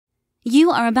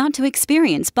You are about to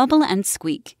experience Bubble and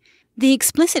Squeak, the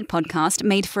explicit podcast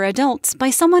made for adults by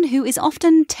someone who is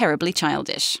often terribly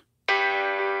childish.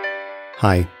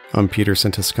 Hi, I'm Peter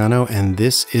Santoscano, and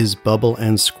this is Bubble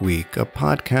and Squeak, a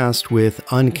podcast with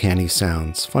uncanny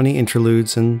sounds, funny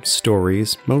interludes, and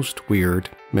stories, most weird,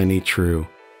 many true.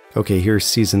 Okay, here's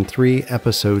Season 3,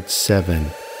 Episode 7.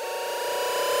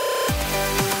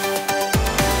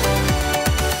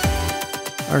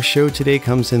 Our show today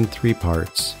comes in 3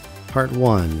 parts. Part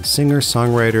 1,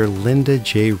 singer-songwriter Linda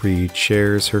Jay Reed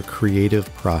shares her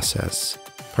creative process.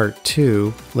 Part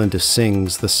 2, Linda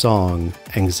sings the song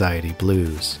Anxiety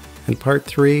Blues. And Part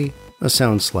 3, a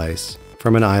SoundSlice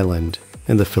from an island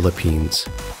in the Philippines.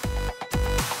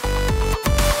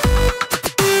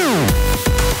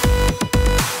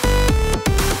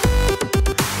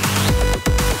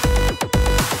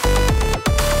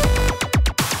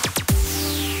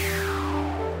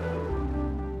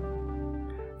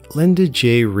 Linda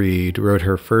Jay Reed wrote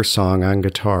her first song on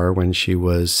guitar when she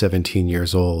was 17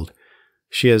 years old.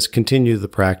 She has continued the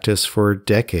practice for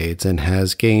decades and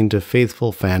has gained a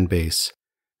faithful fan base.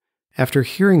 After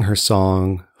hearing her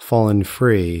song, Fallin'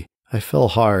 Free, I fell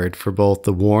hard for both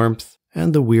the warmth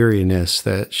and the weariness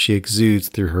that she exudes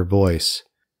through her voice.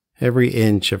 Every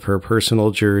inch of her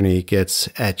personal journey gets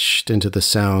etched into the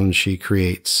sound she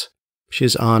creates. She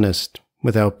is honest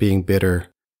without being bitter.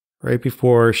 Right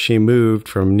before she moved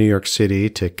from New York City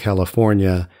to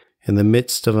California, in the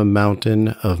midst of a mountain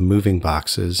of moving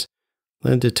boxes,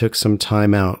 Linda took some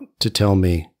time out to tell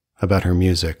me about her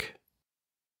music.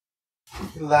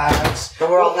 What's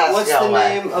the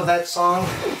name of that song?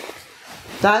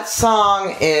 That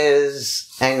song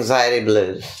is Anxiety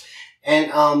Blues. And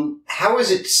how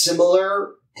is it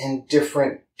similar and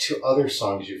different to other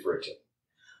songs you've written?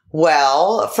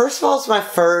 Well, first of all, it's my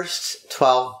first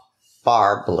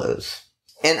 12-bar blues.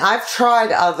 And I've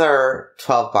tried other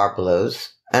 12-bar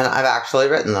blues, and I've actually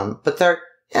written them, but they're,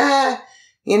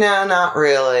 not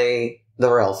really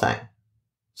the real thing.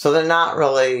 So they're not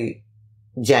really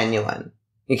genuine.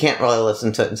 You can't really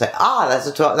listen to it and say,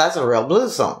 that's a real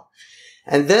blues song.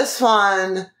 And this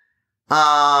one,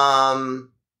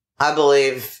 I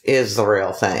believe is the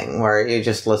real thing, where you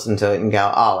just listen to it and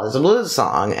go, oh, it's a blues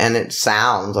song, and it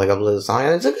sounds like a blues song,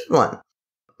 and it's a good one.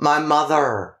 My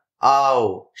mother,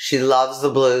 she loves the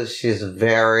blues. She's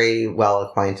very well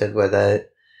acquainted with it.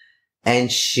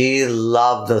 And she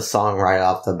loved the song right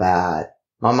off the bat.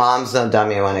 My mom's no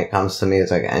dummy when it comes to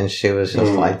music. And she was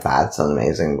just like, that's an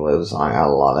amazing blues song. I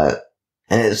love it.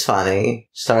 And it's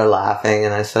funny. Started laughing.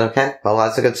 And I said, okay, well,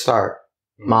 that's a good start.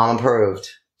 Mom approved.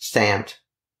 Stamped.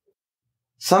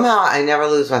 Somehow I never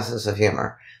lose my sense of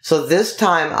humor. So this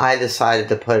time I decided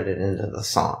to put it into the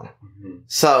song.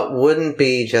 So it wouldn't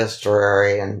be just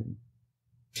dreary and,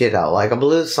 like a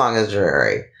blues song is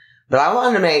dreary. But I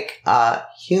wanted to make a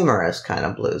humorous kind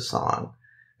of blues song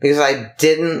because I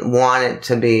didn't want it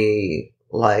to be,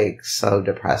 like, so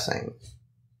depressing.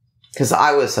 Because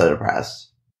I was so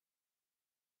depressed.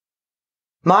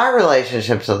 My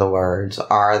relationship to the words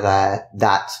are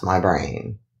that's my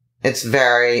brain. It's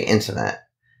very intimate.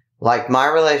 Like, my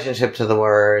relationship to the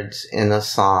words in the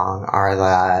song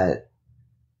are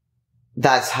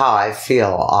that's how I feel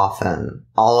often.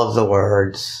 All of the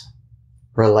words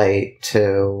relate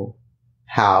to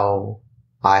how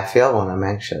I feel when I'm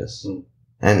anxious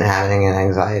and having an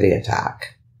anxiety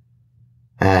attack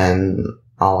and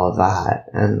all of that.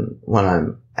 And when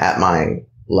I'm at my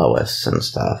lowest and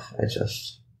stuff,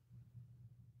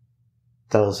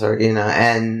 those are,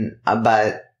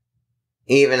 but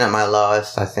even at my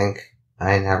lowest, I think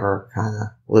I never kind of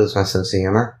lose my sense of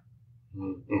humor.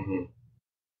 Mm-hmm.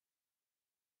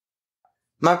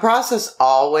 My process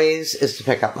always is to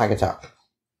pick up my guitar.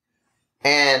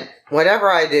 And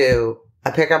whatever I do,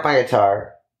 I pick up my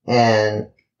guitar and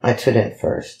I tune in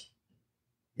first.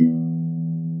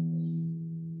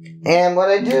 And what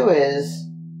I do is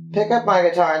pick up my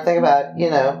guitar and think about,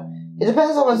 it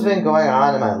depends on what's been going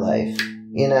on in my life,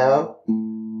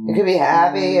 It could be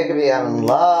happy, it could be I'm in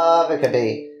love,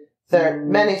 there are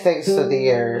many things through the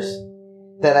years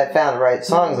that I found to write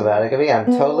songs about. It could be I'm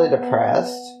totally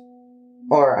depressed,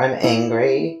 or I'm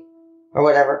angry, or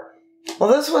whatever. Well,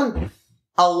 this one,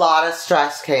 a lot of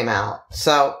stress came out.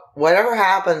 So whatever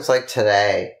happens, like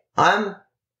today, I'm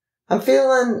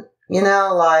feeling,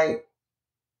 like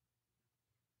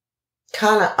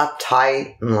kind of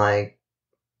uptight and like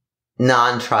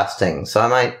non-trusting. So I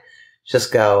might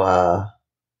just go,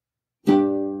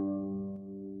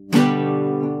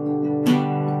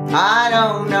 I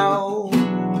don't know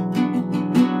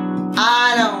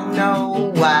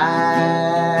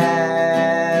why,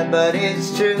 but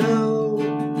it's true.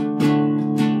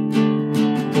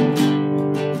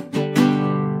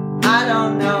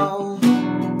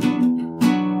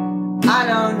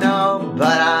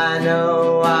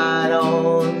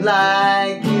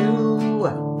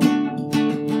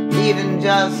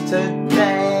 good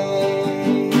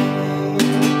day.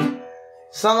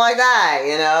 Something like that,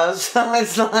 you know? So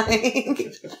it's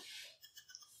like,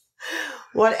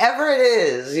 whatever it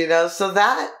is, you know? So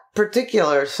that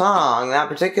particular song, that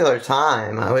particular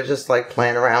time, I was just like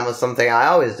playing around with something I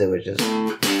always do, which is...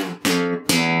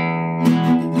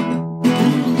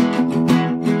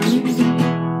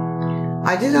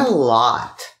 I did a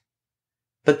lot.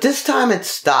 But this time it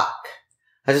stuck.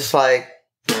 I just like,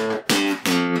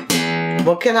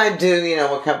 what can I do? You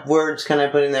know, what kind of words can I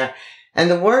put in there?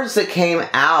 And the words that came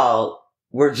out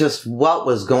were just what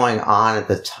was going on at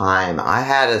the time. I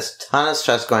had a ton of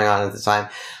stress going on at the time.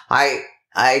 I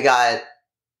got,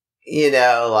 you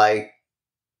know, like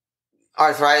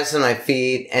arthritis in my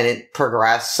feet, and it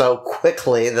progressed so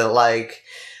quickly that like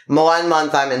 1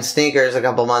 month I'm in sneakers, a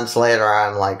couple months later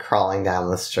I'm like crawling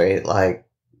down the street like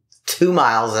 2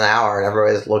 miles an hour, and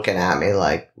everybody's looking at me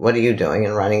like, what are you doing,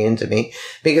 and running into me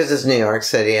because it's New York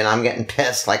City and I'm getting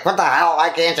pissed like, what the hell,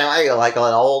 why can't you hear? Like an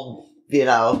old, you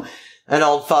know, an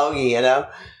old fogey, you know.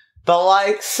 But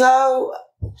like, so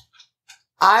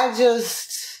I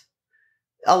just,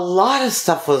 a lot of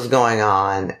stuff was going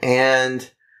on, and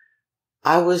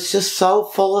I was just so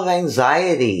full of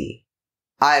anxiety.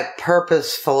 I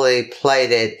purposefully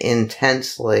played it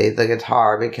intensely, the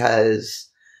guitar, because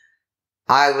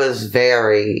I was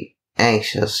very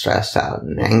anxious, stressed out,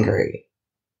 and angry,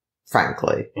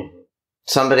 frankly. Mm-hmm.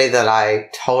 Somebody that I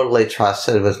totally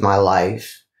trusted with my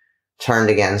life turned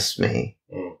against me.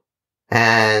 Mm.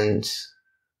 And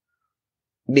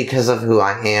because of who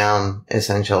I am,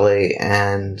 essentially,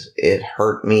 and it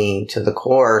hurt me to the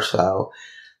core, so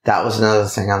that was another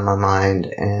thing on my mind.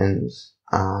 And,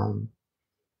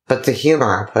 but the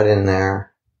humor I put in there,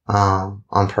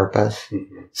 on purpose.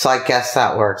 Mm-hmm. So I guess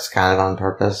that works kind of on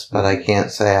purpose, but I can't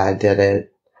say I did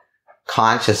it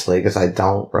consciously because I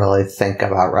don't really think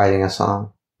about writing a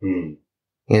song. Mm.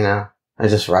 You know, I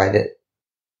just write it.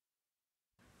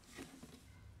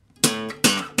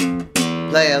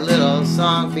 Play a little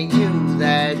song for you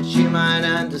that you might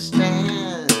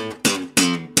understand.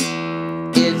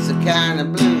 It's the kind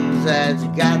of blues that's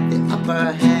got the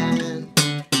upper hand.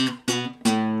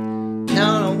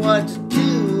 Don't know what to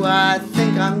do, I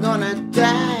think I'm gonna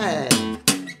die.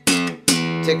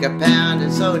 Take a pound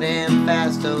and so damn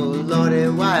fast, oh lordy,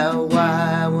 why, oh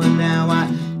why? Well now I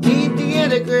need to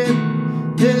get a grip,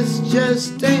 this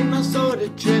just ain't my sort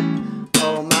of trip.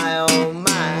 Oh my, oh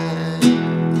my.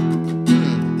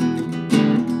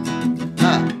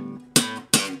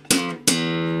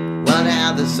 Well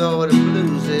now the sort of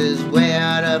blues is way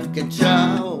out of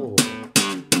control.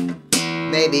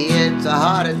 Maybe it's a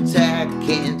heart attack,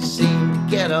 can't seem to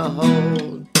get a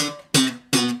hold.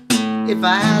 If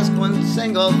I ask one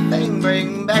single thing,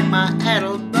 bring back my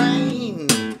addled brain.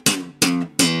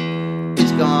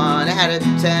 It's gone out of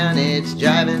town, it's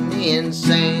driving me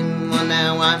insane. Well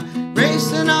now I'm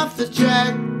racing off the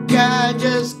track, I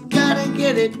just gotta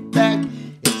get it back.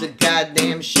 It's a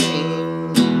goddamn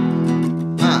shame.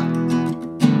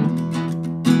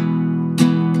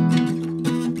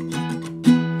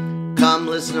 Come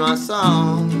listen to my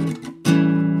song.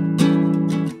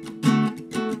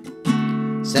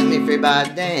 Set me free by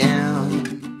damn.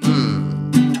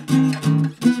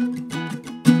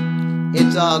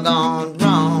 It's all gone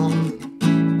wrong.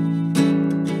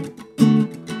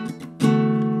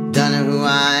 Don't know who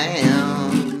I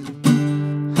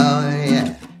am. Oh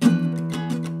yeah.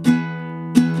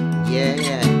 Yeah,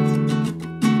 yeah.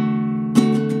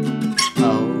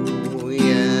 Oh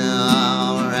yeah,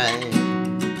 alright.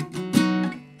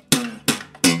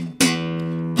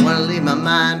 Wanna leave my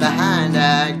mind behind,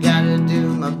 I gotta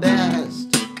do my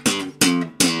best.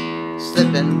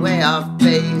 Slipping way off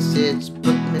base, it's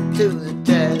put me to the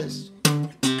test.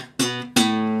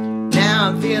 Now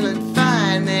I'm feeling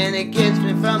fine and it gets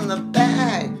me from the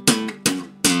back.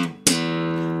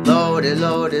 Lordy,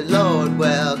 lordy, lord,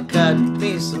 well cut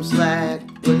me some slack.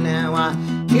 But now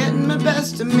I'm getting the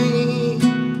best of me.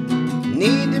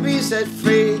 Need to be set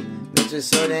free, makes me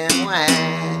so damn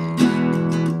whack.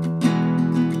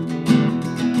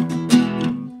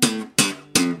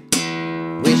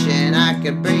 Wishing I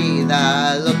could breathe,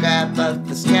 I look up at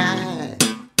the sky.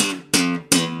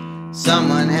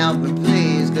 Someone help me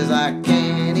please, cause I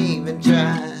can't even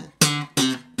try.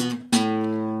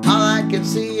 All I can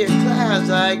see are clouds,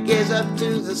 I gaze up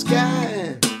to the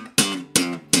sky.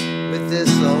 With this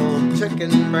old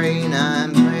trickin' brain,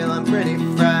 I'm feeling pretty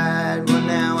fried. Well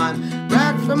now I'm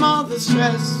racked from all the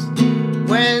stress.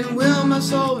 When will my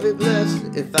soul be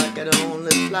blessed, if I could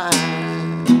only fly?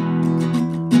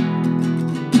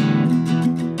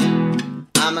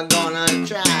 I'm gonna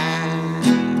try.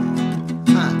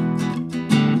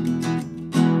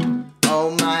 Oh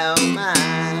my, oh my.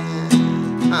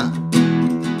 My,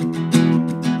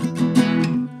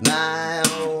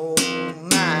 oh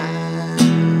my.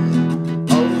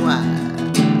 Oh my.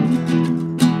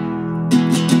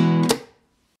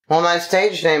 Well, my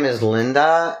stage name is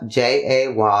Linda Jay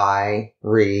Reed,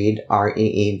 Reed.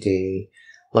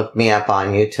 Look me up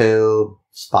on YouTube,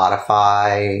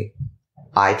 Spotify,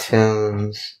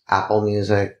 iTunes, Apple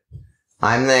Music.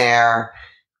 I'm there.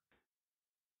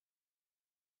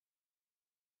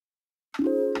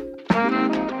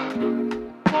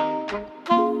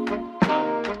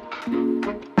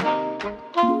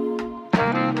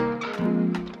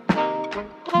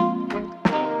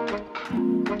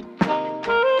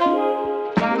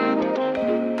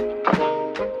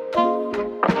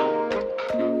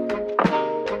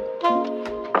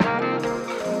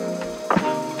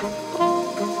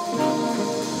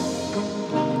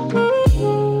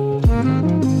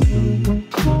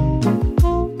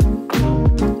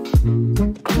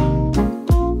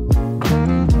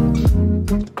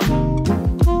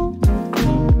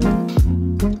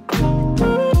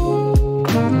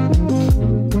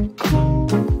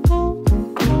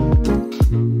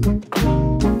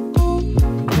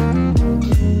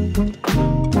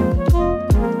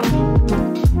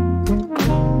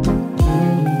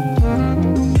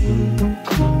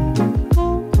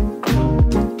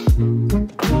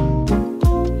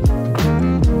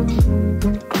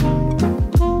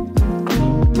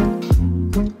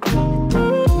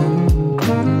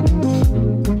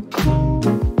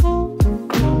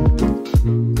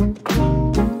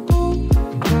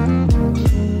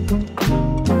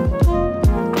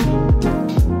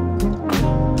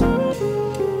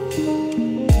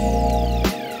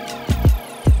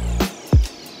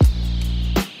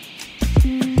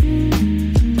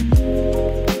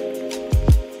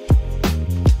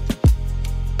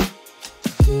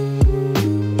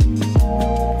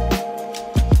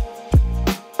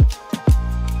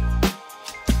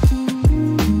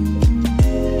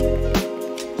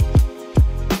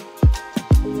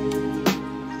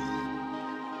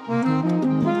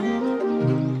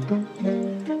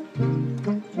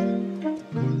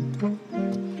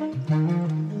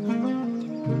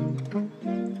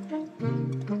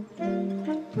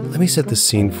 Let me set the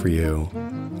scene for you.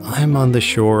 I'm on the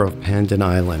shore of Pandan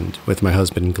Island with my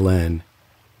husband Glenn.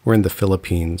 We're in the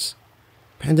Philippines.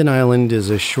 Pandan Island is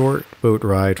a short boat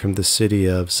ride from the city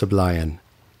of Sablayan.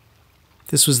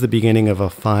 This was the beginning of a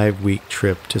 5-week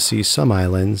trip to see some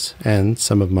islands and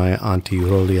some of my Auntie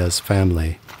Rolia's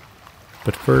family.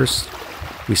 But first,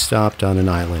 we stopped on an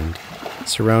island,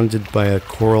 surrounded by a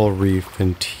coral reef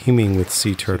and teeming with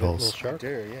sea turtles.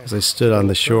 As I stood on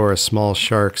the shore, a small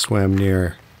shark swam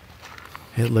near.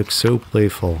 It looked so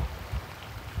playful.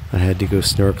 I had to go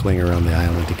snorkeling around the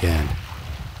island again.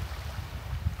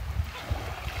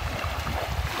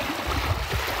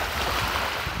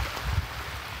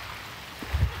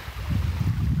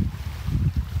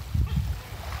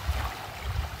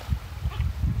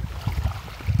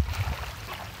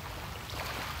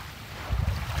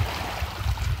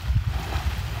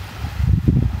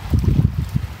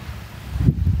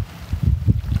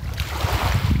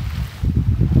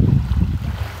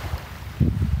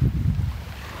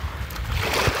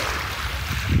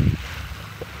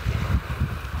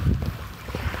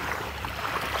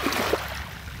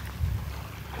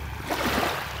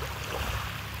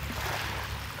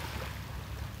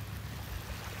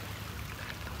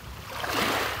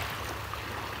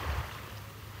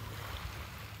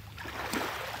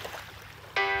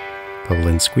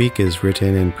 Fallin, Squeak is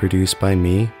written and produced by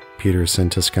me, Peter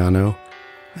Santoscano.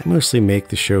 I mostly make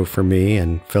the show for me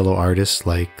and fellow artists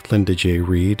like Linda Jay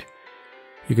Reed.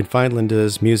 You can find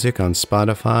Linda's music on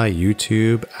Spotify,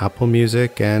 YouTube, Apple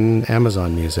Music, and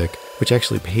Amazon Music, which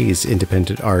actually pays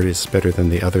independent artists better than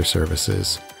the other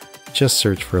services. Just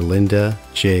search for Linda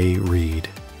Jay Reed.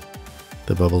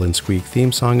 The Bubble and Squeak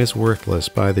theme song is Worthless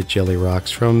by the Jelly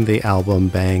Rocks from the album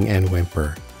Bang and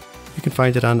Whimper. You can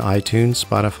find it on iTunes,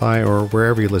 Spotify, or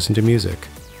wherever you listen to music.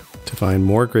 To find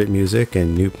more great music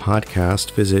and new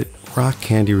podcasts, visit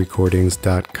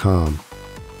rockcandyrecordings.com.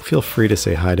 Feel free to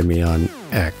say hi to me on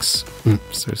X,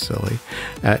 so silly,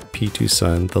 at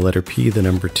P2Son, the letter P, the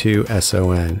number 2,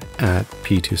 S-O-N, at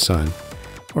P2Son.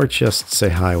 Or just say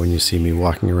hi when you see me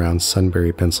walking around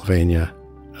Sunbury, Pennsylvania.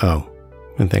 Oh,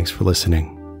 and thanks for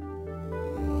listening.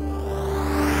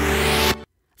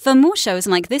 For more shows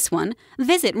like this one,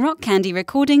 visit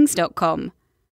rockcandyrecordings.com.